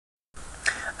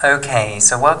Okay,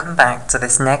 so welcome back to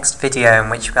this next video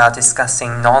in which we are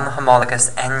discussing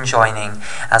non-homologous end joining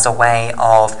as a way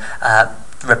of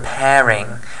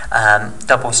repairing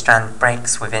double-strand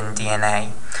breaks within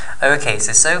DNA. Okay,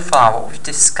 so far what we've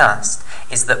discussed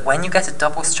is that when you get a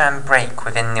double-strand break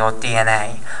within your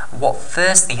DNA, what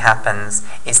firstly happens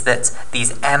is that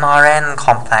these mRNA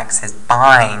complexes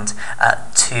bind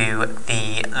to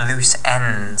the loose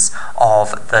ends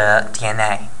of the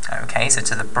DNA. Okay, so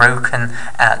to the broken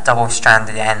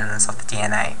double-stranded ends of the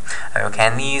DNA. Okay,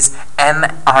 and these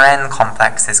mRNA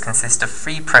complexes consist of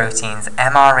three proteins,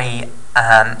 MRE11,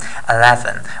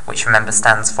 which remember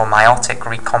stands for meiotic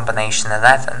recombination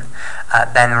 11,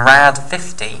 then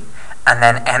RAD50, and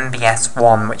then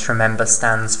MBS1, which remember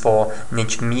stands for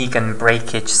Nijmegen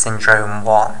breakage syndrome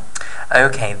 1.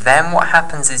 Okay, then what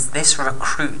happens is this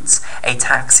recruits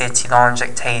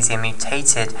ataxia-telangiectasia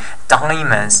mutated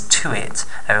dimers to it,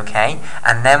 okay,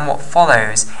 and then what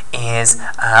follows is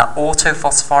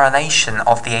autophosphorylation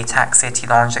of the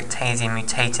ataxia-telangiectasia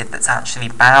mutated that's actually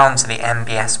bound to the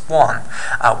MBS1,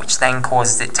 which then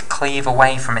causes it to cleave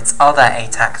away from its other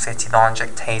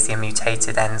ataxia-telangiectasia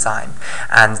mutated enzyme,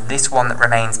 and this one that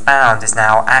remains bound is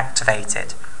now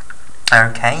activated.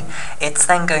 Okay, it's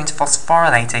then going to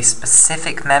phosphorylate a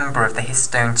specific member of the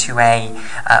histone 2A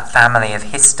family of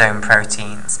histone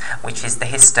proteins, which is the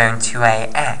histone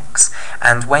 2AX.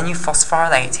 And when you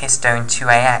phosphorylate histone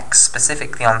 2AX,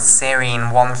 specifically on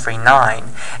serine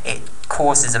 139, it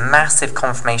causes a massive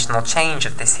conformational change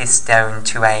of this histone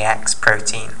 2AX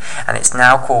protein, and it's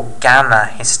now called gamma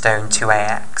histone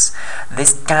 2AX.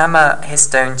 This gamma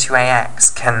histone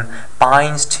 2AX can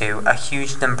bind to a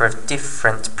huge number of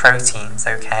different proteins,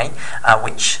 okay,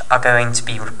 which are going to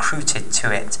be recruited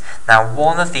to it. Now,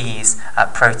 one of these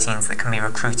proteins that can be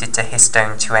recruited to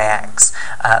histone 2AX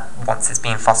once it's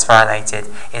been phosphorylated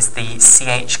is the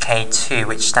CHK2,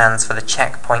 which stands for the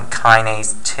checkpoint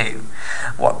kinase 2.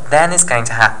 What then is going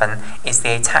to happen is the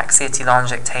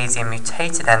ataxia-telangiectasia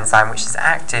mutated enzyme, which is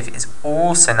active, is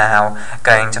also now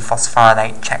going to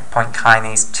phosphorylate checkpoint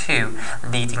kinase 2,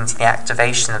 leading to the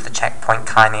activation of the checkpoint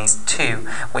kinase 2,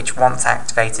 which once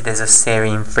activated is a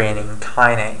serine-threonine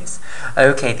kinase.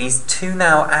 Okay, these two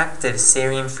now active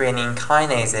serine-threonine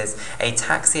kinases,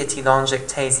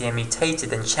 ataxia-telangiectasia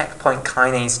mutated and checkpoint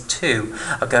kinase 2,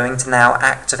 are going to now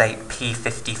activate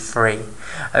P53.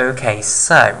 Okay,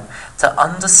 so to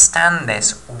understand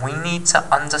this, we need to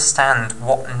understand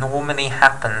what normally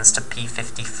happens to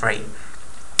P53.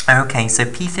 Okay, so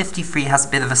P53 has a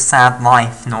bit of a sad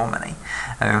life normally.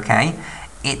 Okay,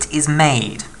 it is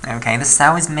made. Okay, the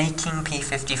cell is making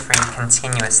P53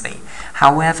 continuously.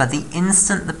 However, the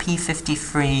instant the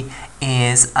P53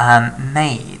 is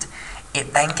made,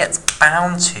 it then gets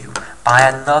bound to by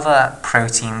another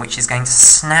protein which is going to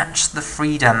snatch the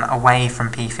freedom away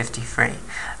from P53.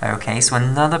 Okay, so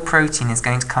another protein is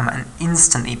going to come and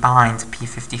instantly bind to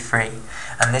P53,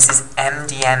 and this is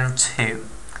MDM2.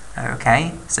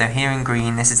 Okay, so here in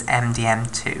green this is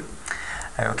MDM2.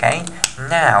 Okay,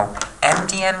 now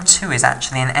MDM2 is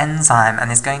actually an enzyme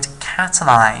and is going to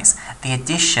catalyze the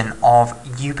addition of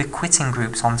ubiquitin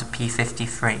groups onto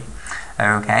P53.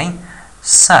 Okay,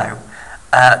 so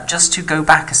just to go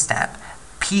back a step,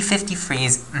 P53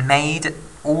 is made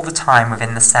all the time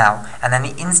within the cell, and then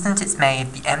the instant it's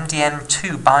made, the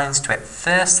MDM2 binds to it.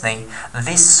 Firstly,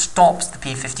 this stops the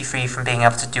P53 from being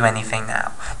able to do anything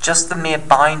now. Just the mere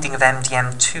binding of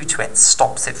MDM2 to it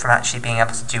stops it from actually being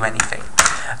able to do anything.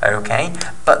 Okay,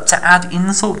 but to add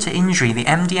insult to injury, the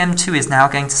MDM2 is now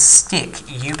going to stick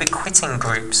ubiquitin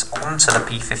groups onto the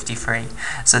P53.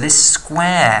 So this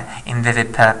square in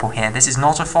vivid purple here, this is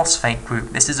not a phosphate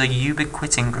group, this is a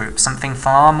ubiquitin group, something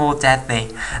far more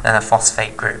deadly than a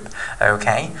phosphate group.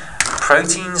 Okay,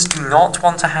 proteins do not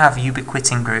want to have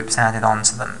ubiquitin groups added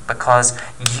onto them because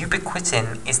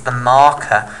ubiquitin is the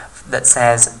marker that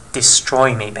says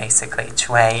destroy me, basically,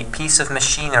 to a piece of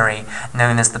machinery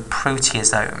known as the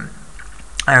proteasome.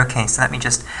 Okay, so let me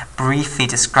just briefly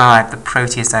describe the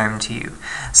proteasome to you.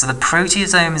 So the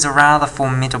proteasome is a rather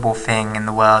formidable thing in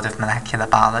the world of molecular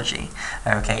biology.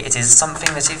 Okay, it is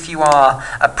something that if you are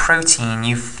a protein,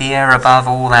 you fear above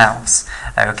all else.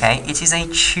 Okay, it is a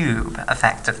tube,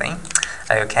 effectively.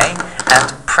 Okay,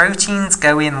 and proteins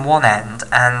go in one end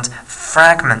and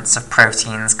fragments of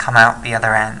proteins come out the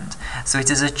other end. So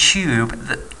it is a tube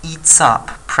that eats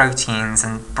up proteins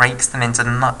and breaks them into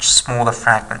much smaller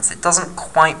fragments. It doesn't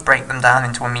quite break them down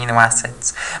into amino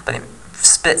acids, but it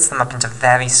splits them up into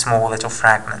very small little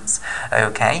fragments.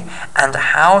 Okay, and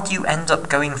how do you end up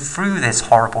going through this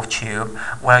horrible tube?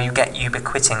 Well, you get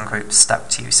ubiquitin groups stuck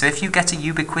to you. So if you get a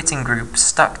ubiquitin group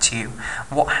stuck to you,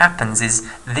 what happens is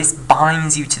this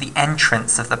binds you to the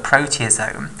entrance of the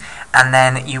proteasome, and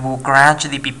then you will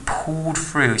gradually be pulled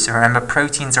through. So remember,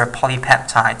 proteins are a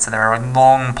polypeptide, so they're a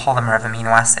long polymer of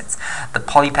amino acids. The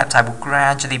polypeptide will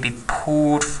gradually be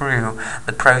pulled through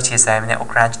the proteasome, and it will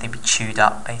gradually be chewed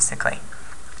up, basically.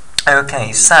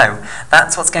 Okay, so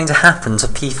that's what's going to happen to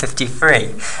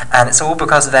P53, and it's all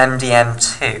because of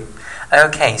MDM2.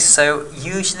 Okay, so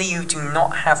usually you do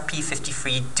not have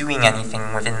P53 doing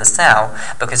anything within the cell,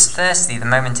 because firstly, the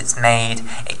moment it's made,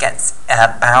 it gets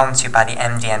bound to by the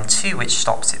MDM2, which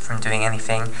stops it from doing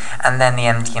anything, and then the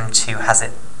MDM2 has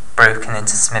it broken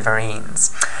into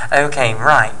smithereens. Okay,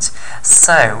 right,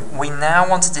 so we now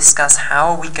want to discuss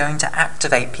how are we going to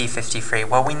activate P53.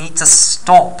 Well, we need to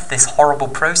stop this horrible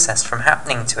process from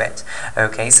happening to it.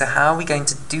 Okay, so how are we going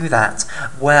to do that?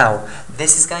 Well,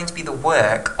 this is going to be the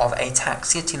work of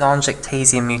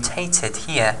ataxia-telangiectasia mutated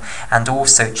here, and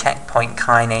also checkpoint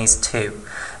kinase 2.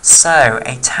 So,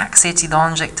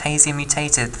 ataxia-telangiectasia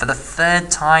mutated, for the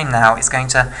third time now, is going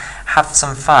to have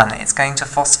some fun. It's going to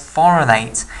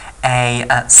phosphorylate a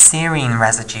serine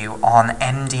residue on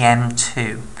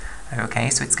MDM2. Okay,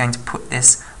 so it's going to put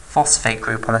this phosphate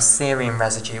group on a serine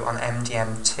residue on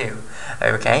MDM2.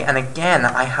 Okay, and again,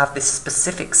 I have this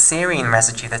specific serine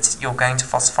residue that you're going to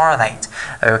phosphorylate.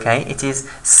 Okay, it is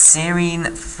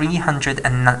serine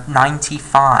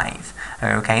 395.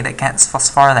 Okay, that gets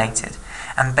phosphorylated.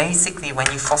 And basically, when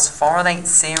you phosphorylate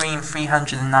serine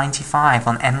 395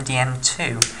 on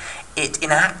MDM2, it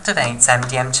inactivates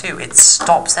MDM2. It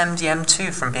stops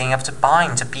MDM2 from being able to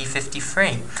bind to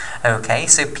P53. Okay,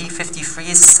 so P53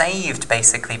 is saved,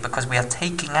 basically, because we are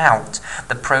taking out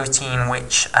the protein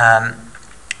which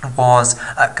was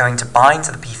going to bind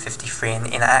to the P53 and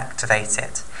inactivate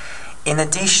it. In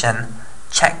addition,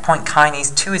 checkpoint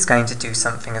kinase 2 is going to do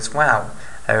something as well.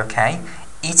 Okay,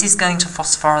 it is going to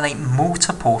phosphorylate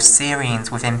multiple serines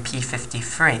within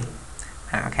P53.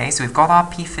 Okay, so we've got our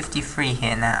P53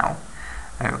 here now.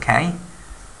 Okay,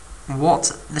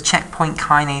 what the checkpoint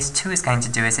kinase 2 is going to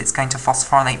do is it's going to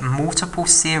phosphorylate multiple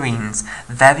serines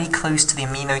very close to the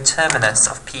amino terminus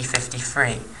of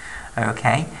P53.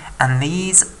 Okay, and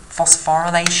these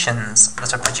phosphorylations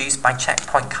that are produced by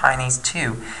checkpoint kinase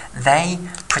 2, they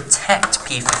protect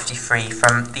P53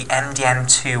 from the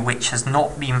MDM2 which has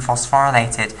not been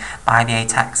phosphorylated by the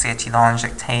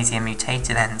ataxia-telangiectasia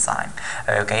mutated enzyme.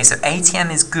 Okay, so ATM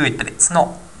is good, but it's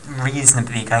not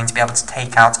reasonably going to be able to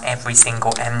take out every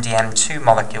single MDM2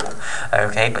 molecule.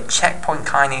 Okay, but checkpoint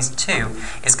kinase 2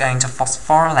 is going to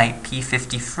phosphorylate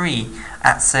P53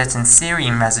 at certain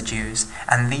serine residues,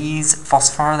 and these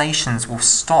phosphorylations will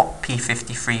stop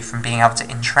P53 from being able to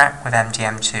interact with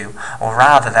MDM2, or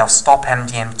rather they'll stop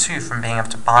MDM2 from being able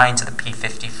to bind to the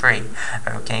P53.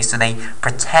 Okay, so they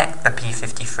protect the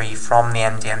P53 from the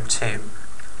MDM2.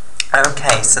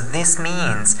 Okay, so this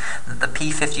means that the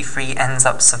P53 ends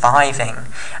up surviving,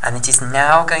 and it is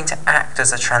now going to act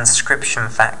as a transcription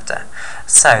factor.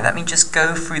 So let me just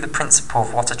go through the principle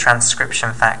of what a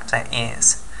transcription factor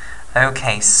is.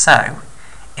 Okay, so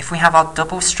if we have our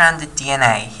double-stranded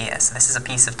DNA here, so this is a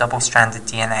piece of double-stranded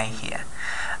DNA here,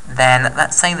 then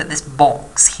let's say that this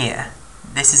box here,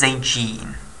 this is a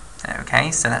gene.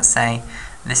 Okay, so let's say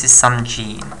this is some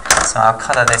gene. So I'll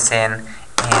colour this in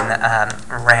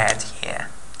red here.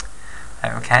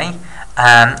 Okay,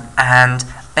 and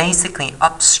basically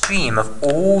upstream of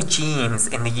all genes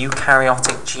in the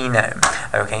eukaryotic genome,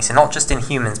 okay, so not just in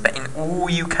humans but in all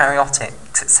eukaryotic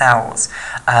cells,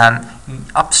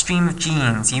 upstream of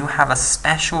genes you have a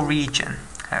special region,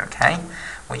 okay,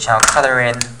 which I'll colour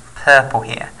in purple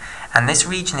here, and this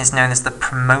region is known as the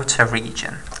promoter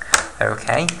region.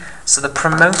 Okay, so the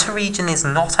promoter region is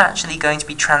not actually going to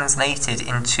be translated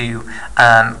into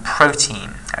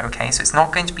protein. Okay, so it's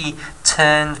not going to be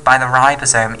turned by the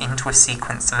ribosome into a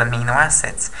sequence of amino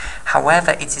acids.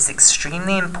 However, it is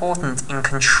extremely important in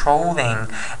controlling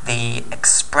the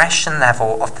expression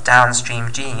level of the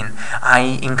downstream gene,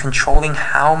 i.e. in controlling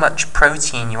how much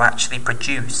protein you actually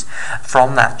produce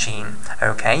from that gene.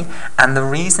 Okay, and the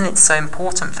reason it's so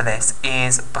important for this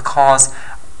is because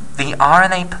the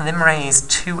RNA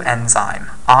polymerase II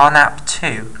enzyme,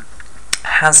 RNAP2,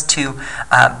 has to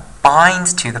bind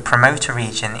to the promoter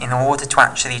region in order to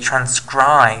actually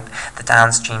transcribe the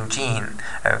downstream gene.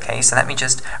 Okay, so let me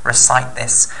just recite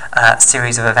this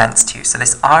series of events to you. So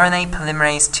this RNA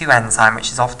polymerase II enzyme, which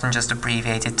is often just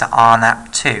abbreviated to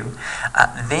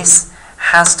RNAP2, this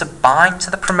has to bind to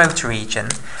the promoter region,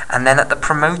 and then at the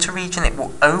promoter region it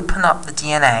will open up the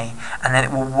DNA, and then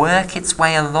it will work its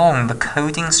way along the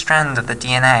coding strand of the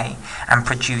DNA and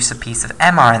produce a piece of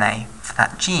mRNA for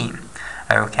that gene.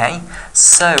 Okay,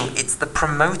 so it's the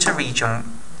promoter region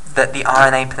that the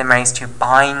RNA polymerase II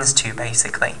binds to,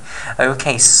 basically.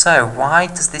 Okay, so why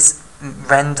does this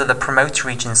render the promoter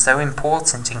region so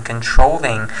important in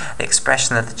controlling the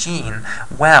expression of the gene?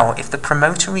 Well, if the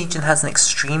promoter region has an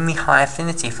extremely high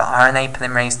affinity for RNA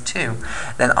polymerase II,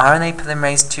 then RNA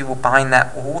polymerase II will bind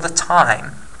there all the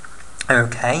time.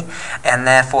 Okay, and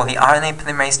therefore the RNA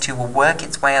polymerase II will work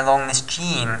its way along this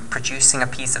gene, producing a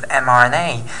piece of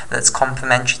mRNA that's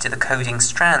complementary to the coding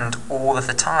strand all of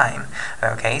the time.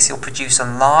 Okay, so you'll produce a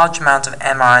large amount of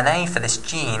mRNA for this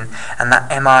gene, and that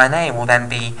mRNA will then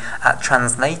be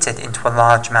translated into a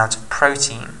large amount of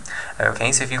protein.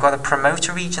 Okay, so if you've got a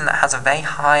promoter region that has a very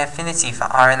high affinity for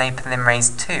RNA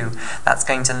polymerase II, that's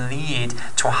going to lead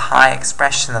to a high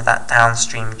expression of that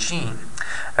downstream gene.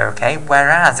 Okay,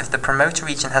 whereas if the promoter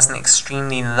region has an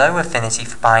extremely low affinity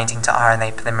for binding to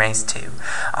RNA polymerase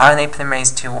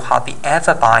II will hardly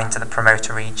ever bind to the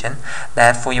promoter region,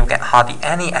 therefore you'll get hardly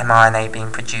any mRNA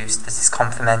being produced that is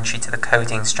complementary to the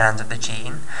coding strand of the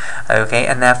gene, okay,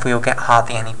 and therefore you'll get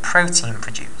hardly any protein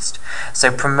produced.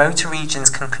 So promoter regions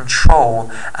can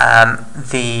control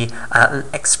the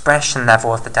expression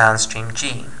level of the downstream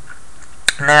gene.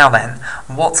 Now then,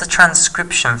 what's a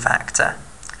transcription factor?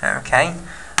 Okay,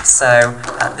 so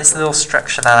this little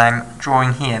structure that I'm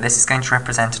drawing here, this is going to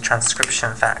represent a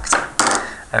transcription factor.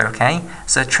 Okay,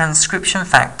 so a transcription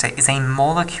factor is a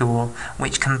molecule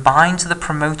which can bind to the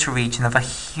promoter region of a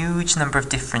huge number of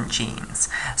different genes.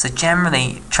 So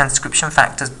generally, transcription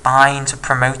factors bind to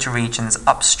promoter regions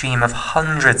upstream of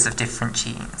hundreds of different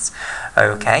genes.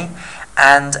 Okay,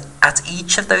 and at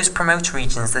each of those promoter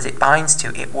regions that it binds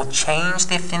to, it will change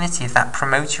the affinity of that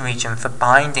promoter region for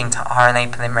binding to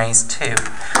RNA polymerase II.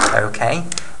 Okay,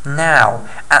 now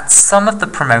at some of the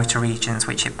promoter regions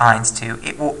which it binds to,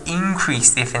 it will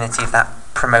increase the affinity of that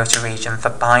promoter region for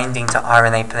binding to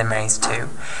RNA polymerase II,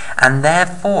 and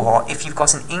therefore if you've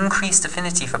got an increased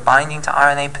affinity for binding to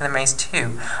RNA polymerase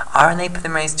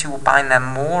II will bind there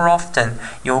more often.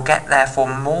 You'll get therefore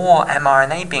more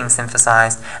mRNA being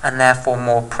synthesized and therefore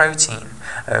more protein.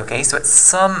 Okay, so at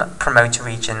some promoter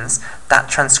regions that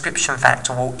transcription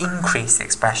factor will increase the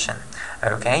expression.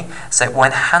 Okay, so it will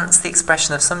enhance the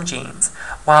expression of some genes,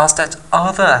 whilst at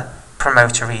other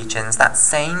promoter regions, that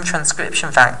same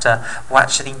transcription factor will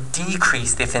actually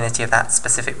decrease the affinity of that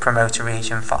specific promoter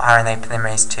region for RNA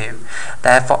polymerase II.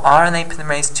 Therefore, RNA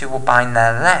polymerase II will bind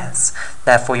there less,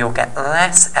 therefore you'll get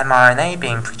less mRNA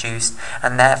being produced,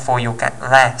 and therefore you'll get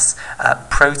less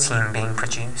protein being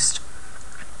produced.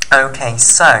 Okay,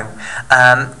 so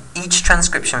each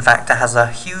transcription factor has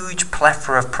a huge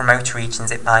plethora of promoter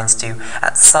regions it binds to.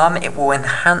 At some, it will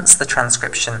enhance the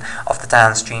transcription of the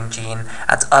downstream gene.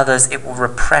 At others, it will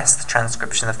repress the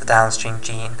transcription of the downstream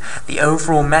gene. The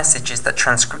overall message is that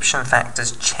transcription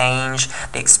factors change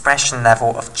the expression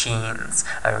level of genes.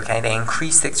 Okay, they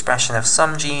increase the expression of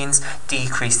some genes,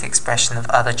 decrease the expression of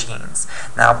other genes.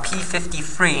 Now,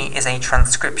 P53 is a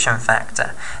transcription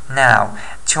factor. Now,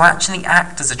 to actually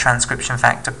act as a transcription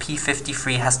factor,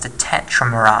 P53 has to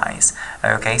tetramerize.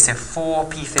 Okay, so 4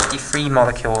 P53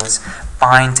 molecules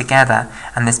bind together,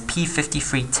 and this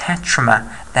P53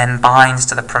 tetramer then binds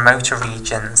to the promoter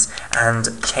regions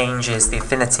and changes the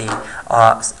affinity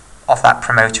of that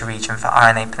promoter region for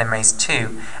RNA polymerase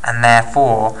II, and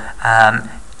therefore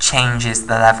changes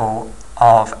the level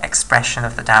of expression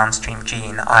of the downstream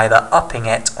gene, either upping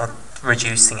it or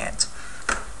reducing it.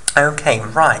 Okay,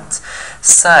 right.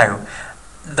 So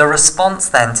the response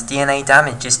then to DNA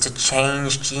damage is to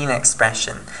change gene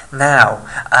expression. Now,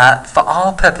 for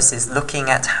our purposes, looking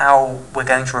at how we're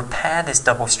going to repair this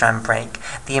double-strand break,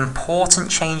 the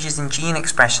important changes in gene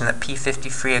expression that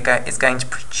P53 is going to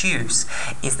produce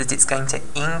is that it's going to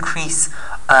increase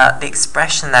the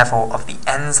expression level of the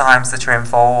enzymes that are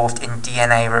involved in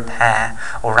DNA repair,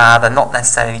 or rather, not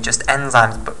necessarily just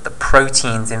enzymes, but the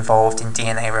proteins involved in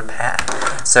DNA repair.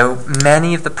 So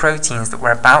many of the proteins that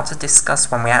we're about to discuss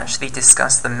when we actually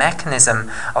discuss the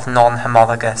mechanism of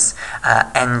non-homologous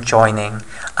end joining,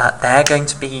 they're going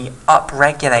to be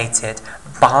upregulated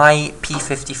by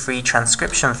P53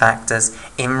 transcription factors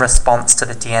in response to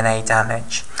the DNA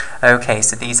damage. Okay,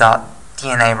 so these are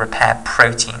DNA repair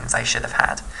proteins I should have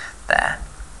had there.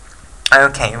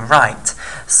 Okay, right.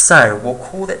 So, we'll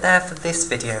call it there for this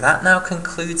video. That now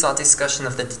concludes our discussion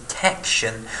of the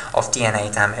detection of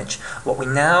DNA damage. What we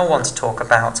now want to talk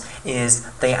about is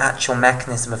the actual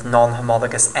mechanism of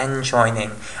non-homologous end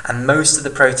joining, and most of the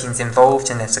proteins involved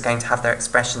in this are going to have their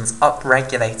expressions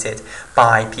upregulated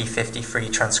by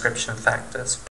P53 transcription factors.